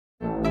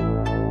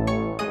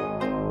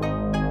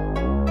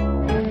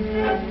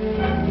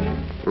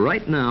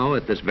Right now,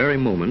 at this very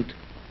moment,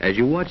 as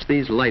you watch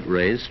these light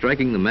rays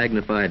striking the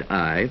magnified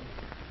eye,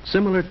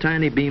 similar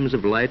tiny beams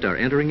of light are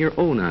entering your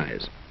own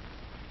eyes.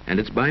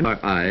 And it's by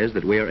our eyes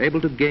that we are able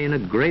to gain a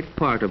great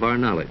part of our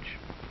knowledge.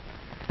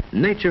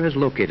 Nature has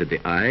located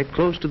the eye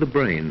close to the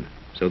brain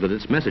so that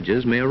its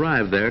messages may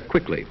arrive there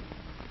quickly.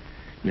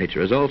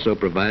 Nature has also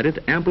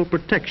provided ample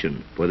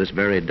protection for this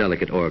very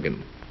delicate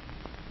organ.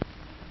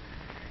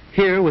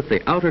 Here, with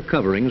the outer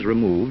coverings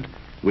removed,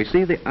 we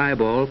see the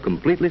eyeball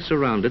completely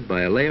surrounded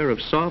by a layer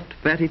of soft,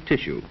 fatty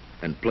tissue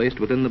and placed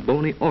within the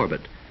bony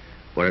orbit,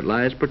 where it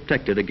lies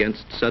protected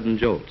against sudden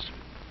jolts.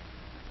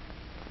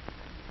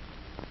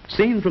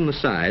 Seen from the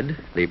side,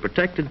 the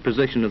protected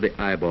position of the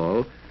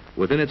eyeball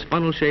within its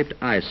funnel-shaped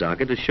eye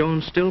socket is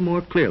shown still more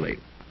clearly.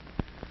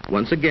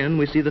 Once again,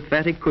 we see the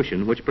fatty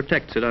cushion which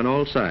protects it on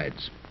all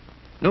sides.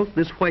 Note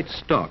this white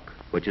stalk,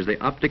 which is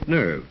the optic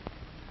nerve,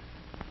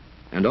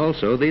 and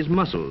also these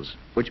muscles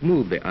which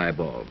move the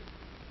eyeball.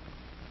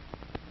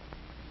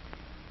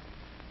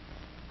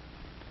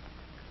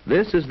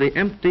 This is the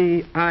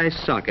empty eye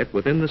socket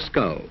within the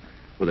skull,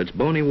 with its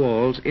bony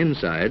walls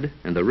inside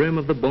and the rim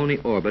of the bony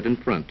orbit in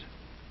front.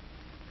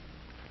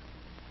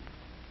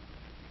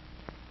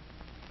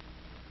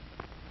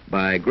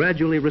 By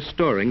gradually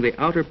restoring the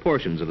outer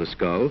portions of the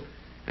skull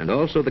and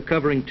also the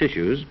covering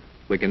tissues,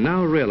 we can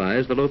now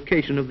realize the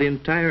location of the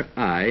entire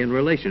eye in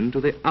relation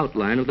to the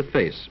outline of the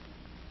face.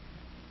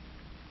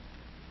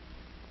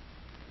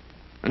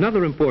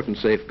 Another important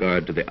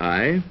safeguard to the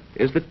eye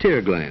is the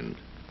tear gland,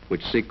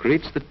 which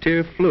secretes the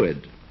tear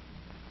fluid.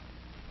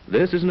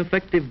 This is an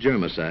effective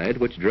germicide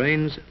which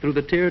drains through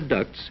the tear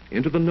ducts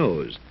into the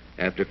nose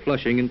after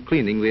flushing and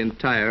cleaning the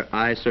entire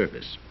eye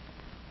surface.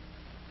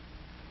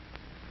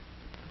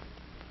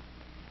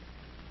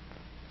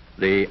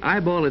 The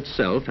eyeball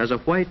itself has a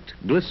white,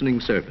 glistening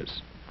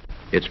surface.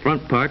 Its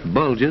front part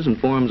bulges and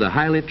forms a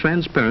highly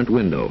transparent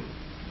window.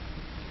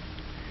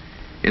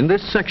 In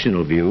this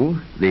sectional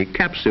view, the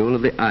capsule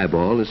of the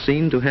eyeball is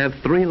seen to have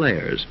 3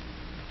 layers.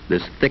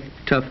 This thick,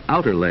 tough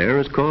outer layer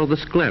is called the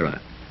sclera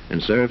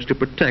and serves to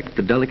protect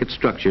the delicate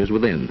structures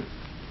within.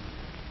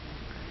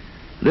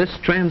 This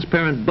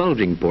transparent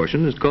bulging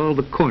portion is called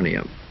the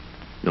cornea.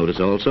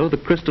 Notice also the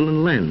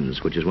crystalline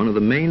lens, which is one of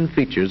the main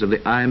features of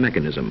the eye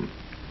mechanism.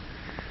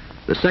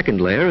 The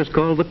second layer is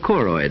called the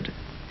choroid.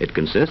 It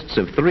consists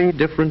of 3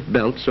 different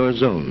belts or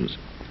zones.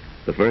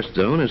 The first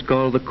zone is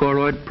called the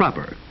choroid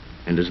proper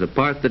and is the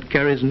part that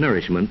carries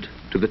nourishment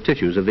to the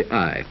tissues of the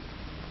eye.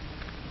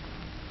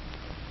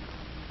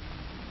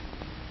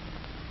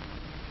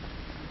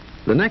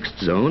 The next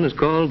zone is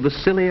called the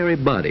ciliary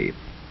body.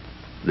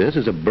 This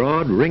is a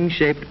broad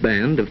ring-shaped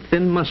band of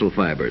thin muscle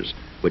fibers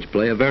which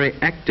play a very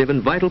active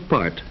and vital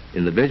part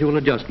in the visual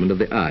adjustment of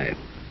the eye.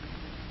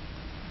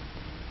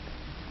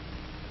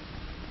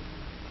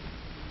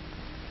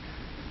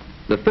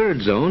 The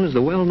third zone is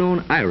the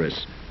well-known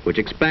iris, which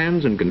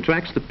expands and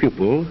contracts the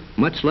pupil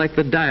much like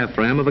the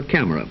diaphragm of a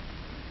camera.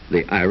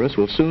 The iris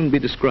will soon be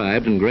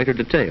described in greater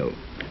detail.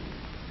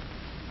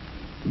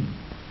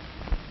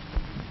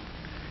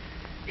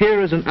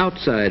 Here is an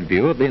outside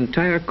view of the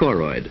entire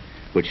choroid,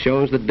 which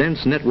shows the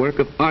dense network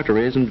of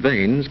arteries and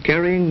veins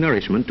carrying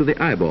nourishment to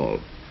the eyeball.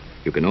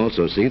 You can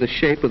also see the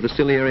shape of the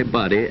ciliary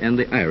body and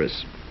the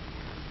iris.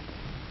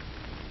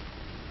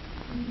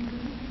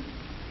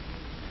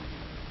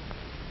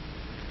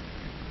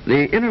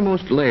 The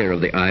innermost layer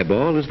of the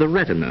eyeball is the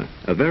retina,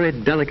 a very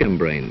delicate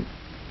membrane.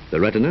 The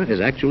retina is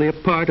actually a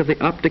part of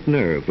the optic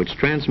nerve which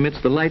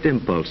transmits the light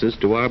impulses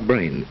to our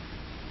brain.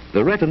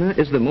 The retina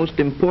is the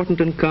most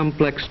important and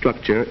complex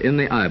structure in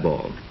the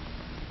eyeball.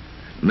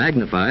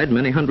 Magnified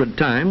many hundred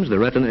times, the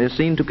retina is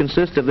seen to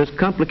consist of this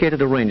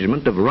complicated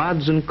arrangement of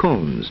rods and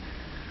cones,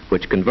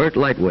 which convert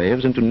light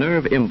waves into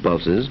nerve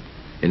impulses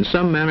in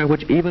some manner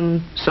which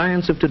even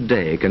science of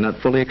today cannot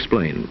fully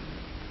explain.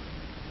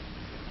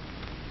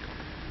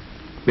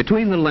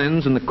 Between the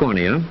lens and the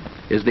cornea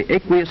is the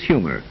aqueous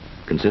humor,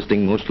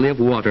 consisting mostly of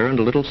water and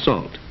a little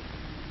salt.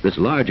 This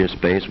larger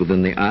space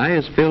within the eye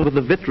is filled with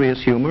the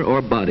vitreous humor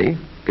or body,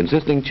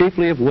 consisting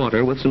chiefly of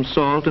water with some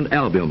salt and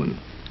albumin.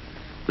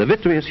 The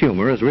vitreous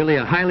humor is really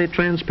a highly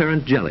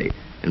transparent jelly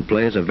and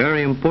plays a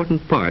very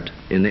important part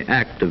in the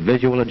act of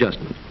visual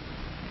adjustment.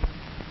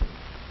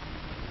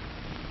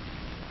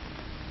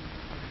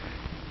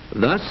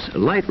 Thus,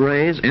 light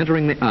rays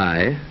entering the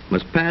eye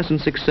must pass in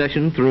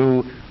succession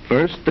through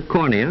first the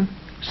cornea,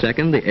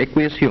 second the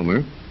aqueous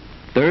humor,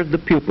 third the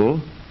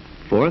pupil,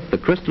 fourth the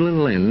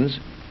crystalline lens,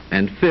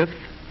 and fifth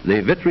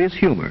the vitreous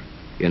humor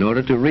in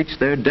order to reach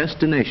their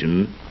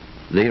destination,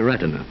 the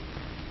retina.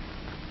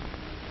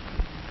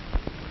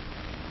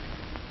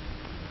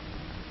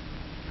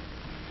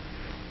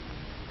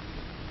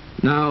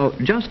 Now,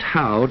 just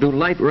how do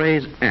light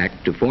rays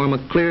act to form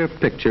a clear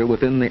picture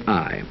within the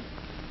eye?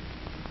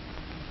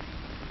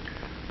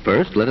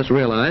 First, let us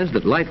realize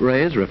that light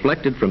rays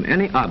reflected from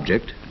any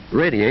object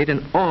radiate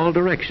in all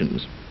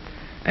directions,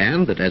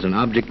 and that as an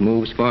object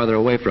moves farther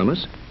away from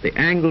us, the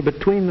angle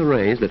between the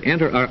rays that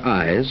enter our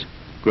eyes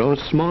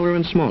grows smaller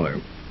and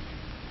smaller.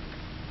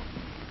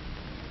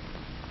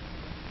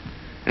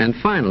 And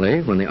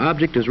finally, when the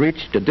object has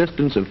reached a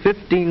distance of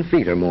 15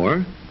 feet or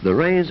more, the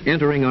rays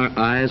entering our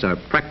eyes are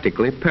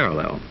practically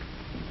parallel.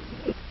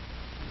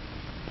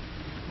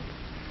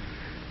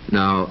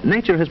 Now,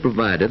 nature has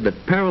provided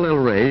that parallel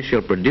rays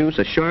shall produce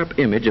a sharp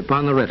image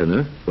upon the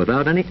retina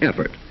without any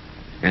effort,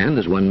 and,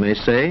 as one may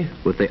say,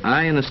 with the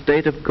eye in a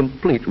state of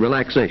complete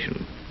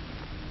relaxation.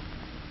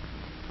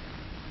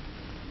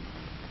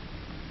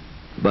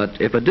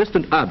 But if a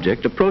distant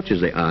object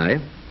approaches the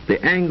eye,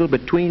 the angle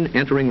between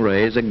entering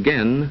rays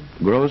again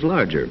grows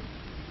larger.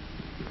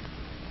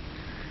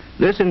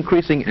 This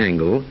increasing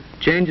angle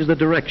changes the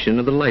direction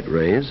of the light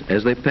rays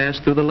as they pass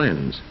through the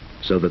lens,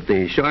 so that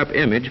the sharp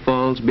image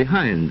falls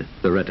behind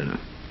the retina.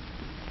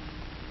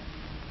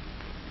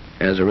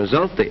 As a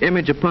result, the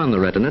image upon the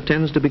retina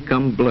tends to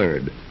become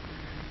blurred.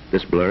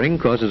 This blurring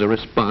causes a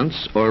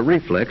response or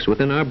reflex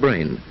within our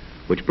brain,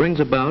 which brings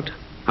about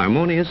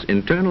harmonious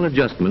internal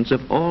adjustments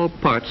of all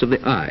parts of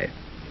the eye.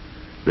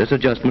 This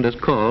adjustment is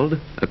called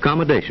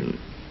accommodation.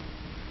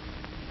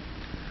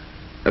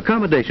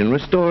 Accommodation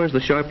restores the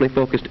sharply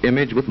focused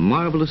image with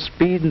marvelous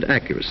speed and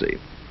accuracy.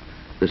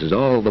 This is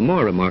all the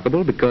more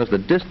remarkable because the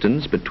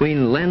distance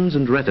between lens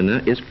and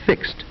retina is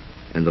fixed,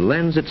 and the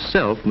lens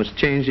itself must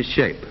change its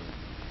shape.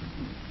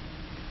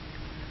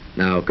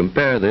 Now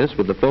compare this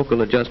with the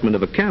focal adjustment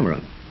of a camera.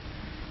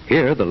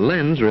 Here the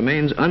lens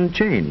remains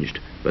unchanged,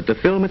 but the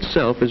film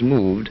itself is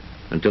moved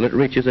until it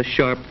reaches a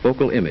sharp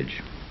focal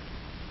image.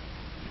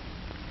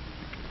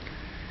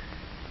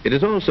 It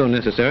is also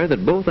necessary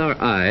that both our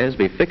eyes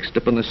be fixed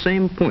upon the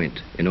same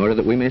point in order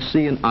that we may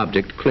see an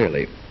object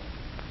clearly.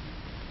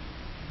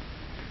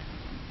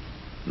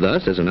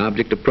 Thus, as an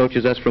object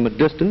approaches us from a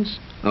distance,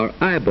 our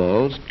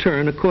eyeballs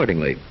turn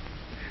accordingly.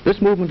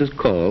 This movement is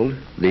called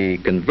the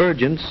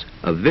convergence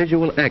of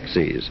visual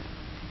axes.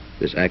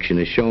 This action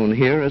is shown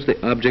here as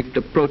the object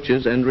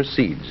approaches and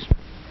recedes.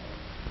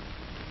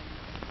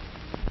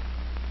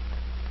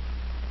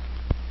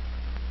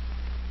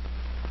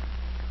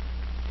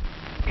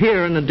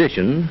 Here, in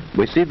addition,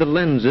 we see the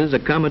lenses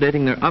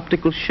accommodating their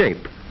optical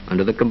shape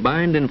under the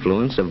combined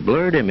influence of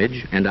blurred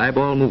image and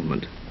eyeball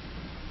movement.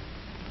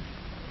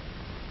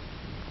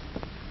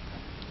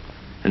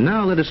 And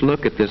now let us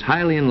look at this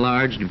highly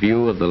enlarged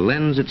view of the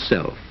lens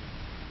itself.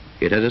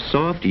 It has a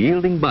soft,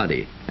 yielding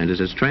body and is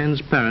as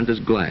transparent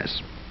as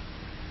glass.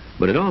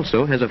 But it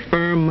also has a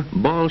firm,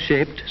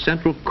 ball-shaped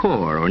central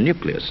core or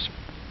nucleus.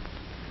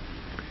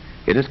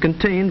 It is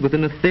contained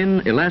within a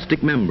thin,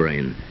 elastic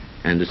membrane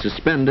and is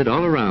suspended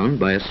all around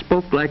by a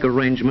spoke-like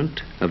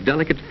arrangement of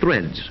delicate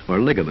threads or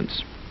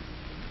ligaments.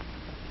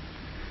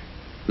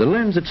 The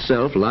lens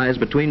itself lies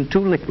between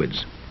two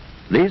liquids.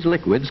 These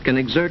liquids can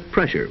exert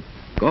pressure.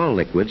 All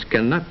liquids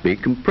cannot be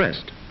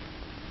compressed.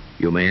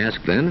 You may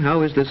ask then,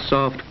 how is this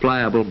soft,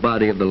 pliable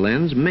body of the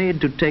lens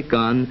made to take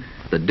on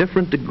the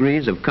different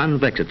degrees of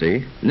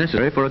convexity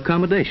necessary for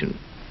accommodation?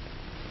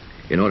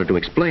 In order to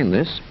explain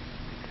this,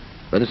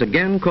 let us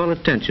again call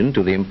attention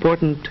to the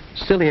important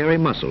ciliary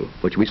muscle,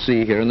 which we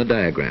see here in the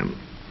diagram.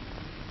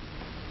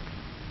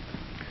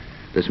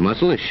 This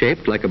muscle is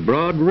shaped like a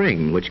broad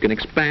ring which can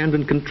expand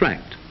and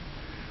contract.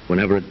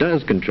 Whenever it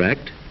does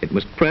contract, it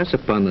must press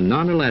upon the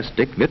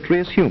non-elastic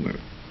vitreous humor.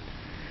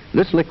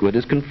 This liquid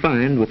is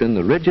confined within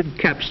the rigid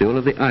capsule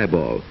of the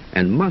eyeball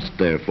and must,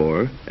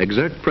 therefore,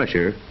 exert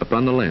pressure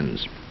upon the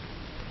lens.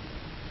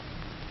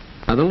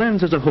 Now, the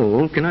lens as a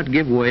whole cannot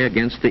give way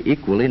against the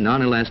equally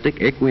non-elastic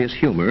aqueous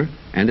humor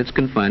and its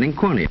confining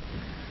cornea.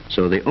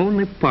 So the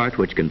only part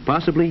which can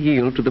possibly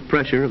yield to the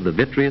pressure of the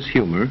vitreous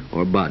humor,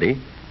 or body,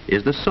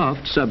 is the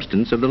soft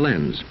substance of the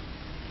lens.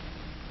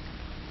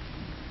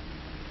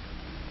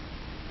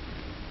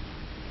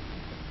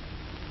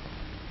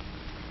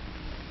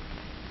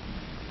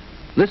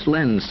 This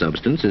lens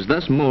substance is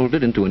thus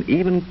molded into an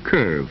even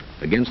curve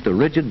against the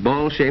rigid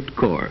ball-shaped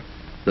core,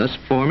 thus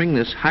forming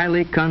this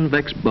highly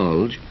convex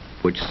bulge,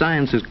 which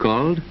science has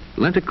called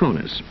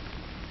lenticonus.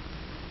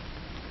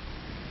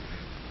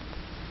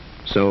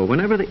 So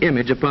whenever the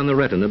image upon the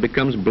retina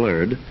becomes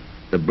blurred,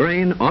 the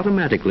brain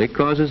automatically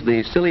causes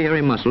the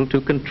ciliary muscle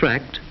to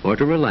contract or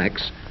to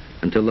relax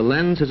until the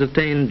lens has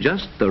attained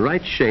just the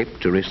right shape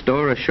to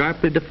restore a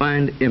sharply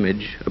defined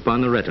image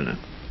upon the retina.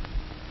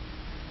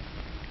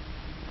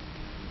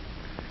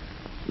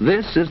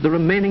 This is the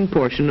remaining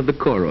portion of the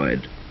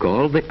choroid,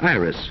 called the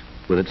iris,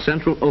 with its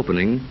central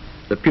opening,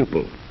 the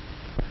pupil.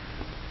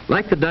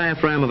 Like the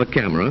diaphragm of a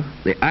camera,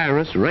 the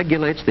iris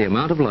regulates the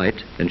amount of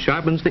light and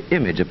sharpens the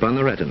image upon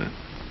the retina.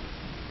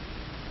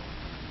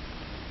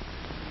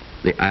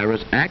 The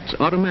iris acts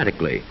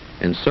automatically,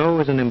 and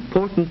so is an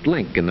important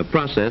link in the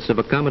process of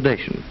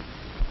accommodation.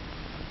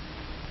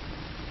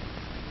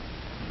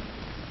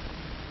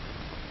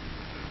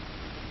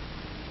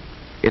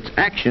 Its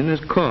action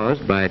is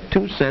caused by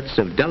two sets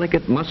of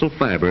delicate muscle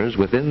fibers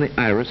within the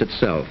iris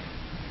itself.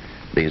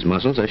 These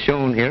muscles are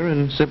shown here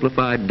in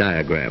simplified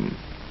diagram.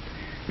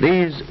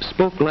 These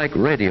spoke-like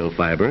radial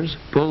fibers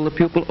pull the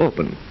pupil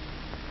open.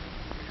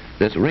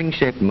 This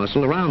ring-shaped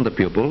muscle around the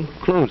pupil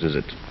closes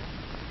it.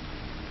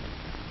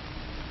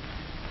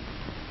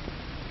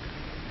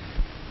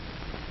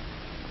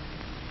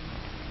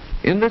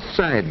 In this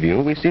side view,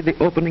 we see the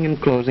opening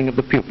and closing of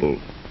the pupil,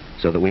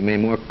 so that we may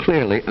more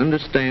clearly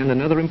understand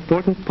another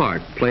important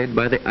part played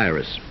by the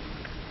iris.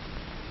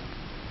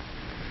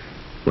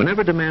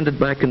 Whenever demanded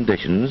by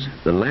conditions,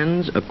 the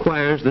lens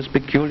acquires this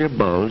peculiar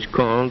bulge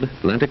called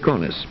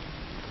lenticonus.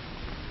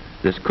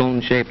 This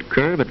cone-shaped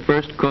curve at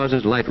first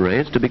causes light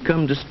rays to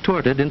become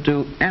distorted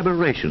into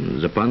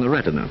aberrations upon the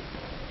retina.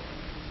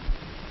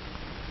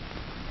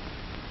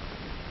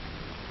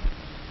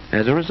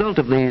 As a result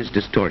of these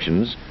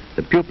distortions,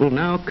 the pupil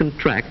now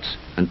contracts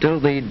until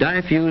the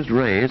diffused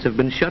rays have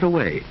been shut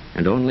away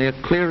and only a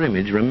clear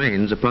image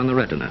remains upon the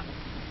retina.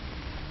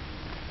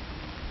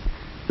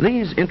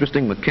 These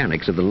interesting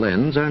mechanics of the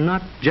lens are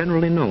not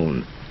generally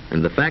known,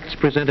 and the facts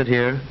presented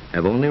here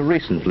have only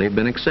recently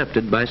been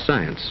accepted by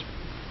science.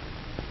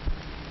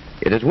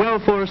 It is well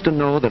for us to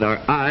know that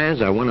our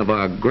eyes are one of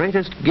our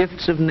greatest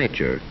gifts of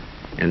nature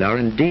and are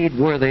indeed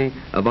worthy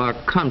of our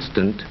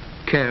constant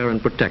care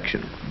and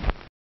protection.